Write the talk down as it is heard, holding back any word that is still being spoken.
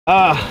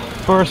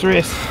First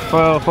race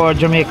for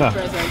Jamaica.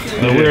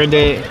 We're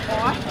the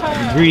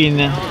green,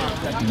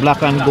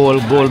 black and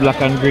gold,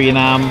 black and green.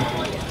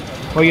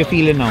 How are you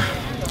feeling now?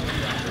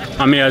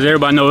 I mean, as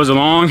everybody knows, it was a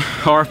long,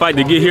 hard fight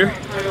to get here,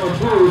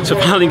 to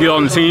finally get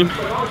on the team.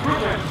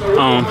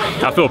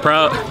 I feel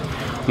proud.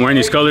 I'm wearing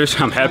these colors.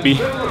 I'm happy.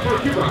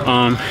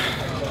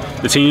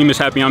 The team is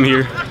happy I'm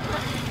here.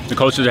 The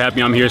coaches are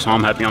happy I'm here, so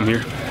I'm happy I'm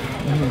here.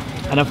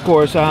 And of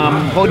course,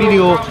 how did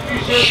you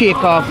shake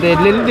off the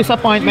little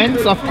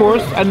disappointments? Of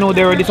course, I know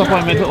there were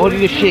disappointments. How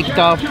did you shake it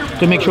off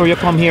to make sure you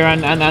come here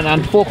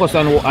and focus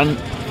on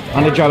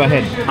the job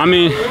ahead? I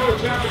mean,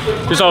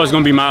 there's always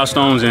going to be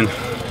milestones and,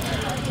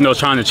 you know,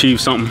 trying to achieve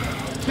something.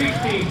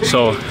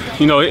 So,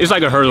 you know, it's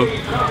like a hurdle.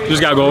 You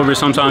just got to go over it.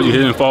 Sometimes you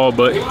hit and fall,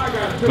 but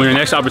when your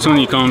next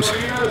opportunity comes,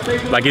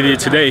 like it did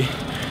today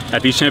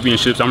at these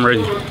championships, I'm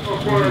ready.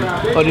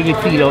 How did it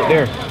feel out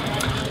there?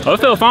 Oh, it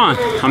felt fine.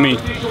 I mean,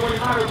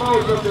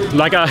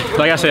 like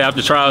I said,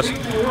 after trials,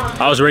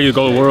 I was ready to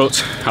go to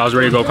Worlds. I was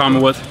ready to go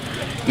Commonwealth.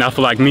 And I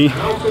feel like me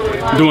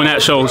doing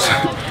that shows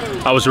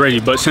I was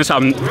ready. But since I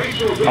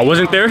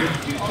wasn't there,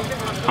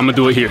 I'm gonna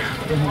do it here.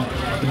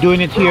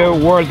 Doing it here,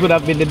 Worlds would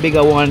have been the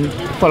bigger one,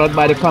 followed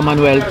by the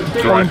Commonwealth.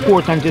 How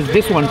important is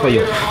this one for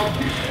you?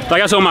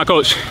 Like I told my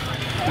coach,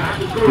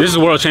 this is a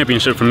world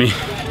championship for me.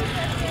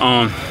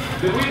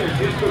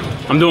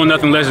 I'm doing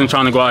nothing less than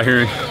trying to go out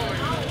here and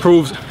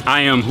prove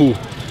I am who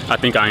I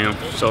think I am.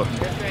 So,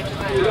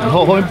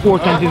 how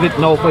important is it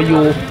now for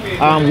you,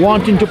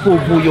 wanting to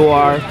prove who you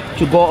are,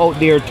 to go out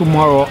there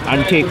tomorrow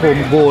and take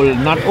home gold,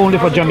 not only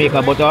for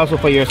Jamaica but also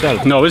for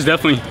yourself? No, it's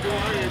definitely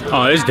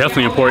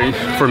important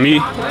for me.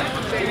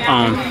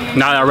 Now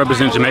that I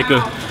represent Jamaica,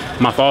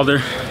 my father,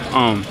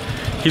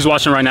 he's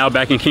watching right now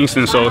back in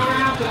Kingston, so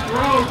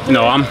you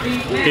know,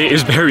 it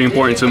is very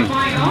important to me.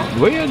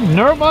 Were you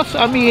nervous?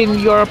 I mean,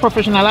 you're a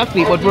professional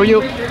athlete, but were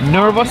you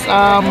nervous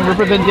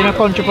representing a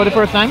country for the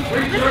first time?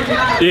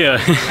 Yeah,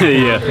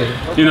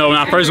 yeah. You know, when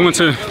I first went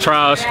to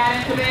trials,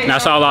 and I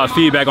saw a lot of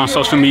feedback on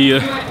social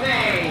media,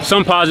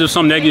 some positive,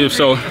 some negative,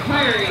 so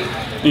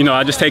you know,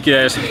 I just take it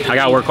as I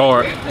gotta work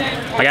hard.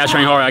 I gotta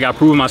train hard, I gotta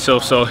prove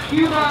myself, so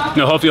you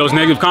know, hopefully those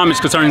negative comments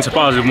could turn into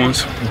positive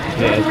ones.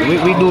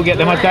 Yes, we do get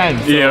them at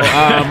times. So, yeah.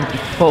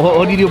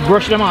 How did you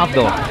brush them off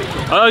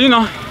though? You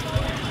know,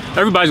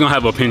 everybody's gonna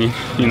have an opinion.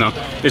 You know,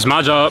 it's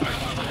my job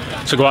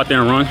to go out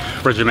there and run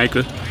for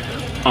Jamaica.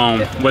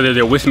 Whether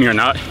they're with me or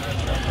not,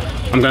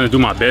 I'm gonna do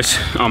my best.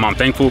 I'm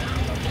thankful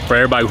for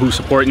everybody who's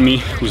supporting me,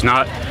 who's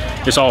not.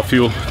 It's all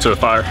fuel to the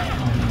fire.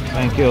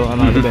 Thank you, and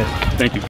all the best. Thank you.